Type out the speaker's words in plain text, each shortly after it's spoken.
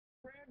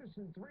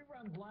Anderson,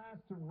 three-run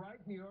blast to right.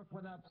 New York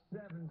went up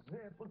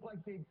 7-zip. Looked like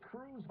they'd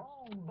cruise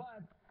home,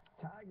 but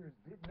Tigers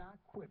did not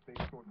quit. They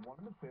scored 1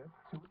 in the 5th,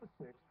 2 in the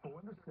 6th,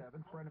 4 in the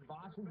 7th. Brennan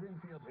Bosch's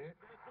infield hit.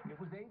 It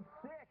was 8-6.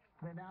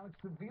 Then Alex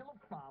Avila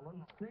followed,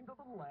 single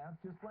to the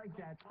left. Just like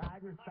that,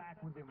 Tigers back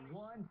within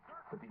 1.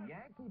 But the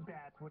Yankee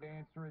bats would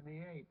answer in the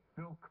 8th.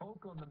 Phil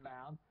Koch on the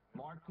mound.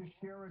 Mark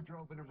Teixeira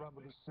drove in a run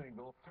with a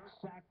single.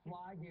 Sac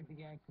fly gave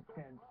the Yankees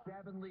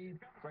 10-7 lead.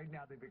 Right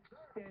now they've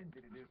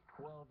extended. It is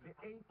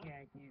 12-8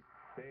 Yankees.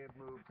 They have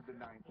moved to the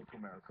 9th at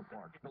Comerica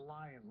Park. The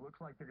Lions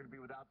looks like they're going to be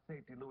without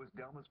safety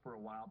delmas for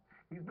a while.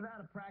 He's been out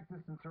of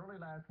practice since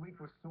early last week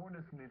with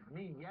soreness in his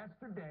knee.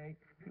 Yesterday,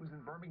 he was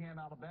in Birmingham,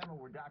 Alabama,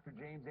 where Dr.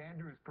 James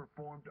Andrews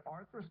performed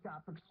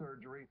arthroscopic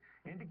surgery.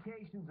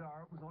 Indications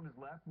are it was on his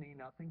left knee.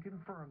 Nothing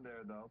confirmed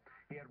there, though.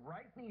 He had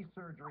right knee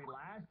surgery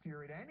last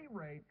year. At any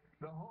rate,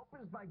 the hope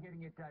is by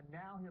getting it done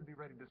now, he'll be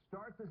ready to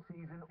start the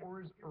season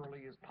or as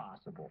early as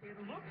possible. It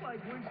looked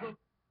like Winslow.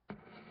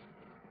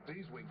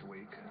 He's week to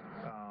week,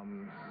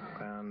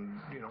 and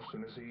you know, as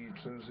soon as he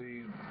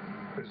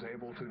is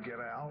able to get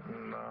out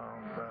and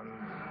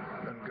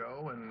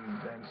go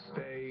and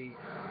stay,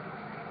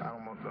 I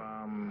don't know,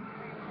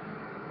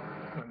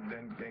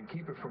 and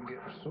keep it from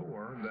getting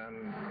sore,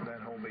 then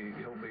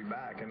he'll be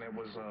back. And it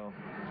was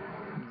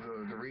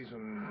the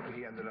reason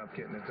he ended up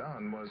getting it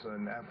done was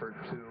an effort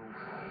to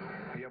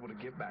be able to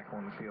get back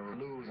on the field.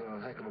 Lou's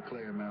a heck of a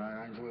player, man.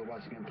 I enjoy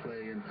watching him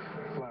play and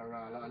fly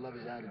around. I love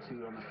his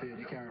attitude on the field.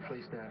 You can't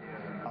replace that.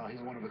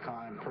 He's one of a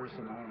kind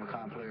person, one of a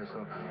kind player.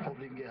 So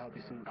hopefully he can get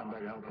healthy soon and come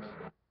back and help us.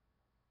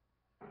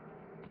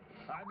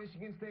 All right,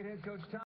 Michigan State head coach Tom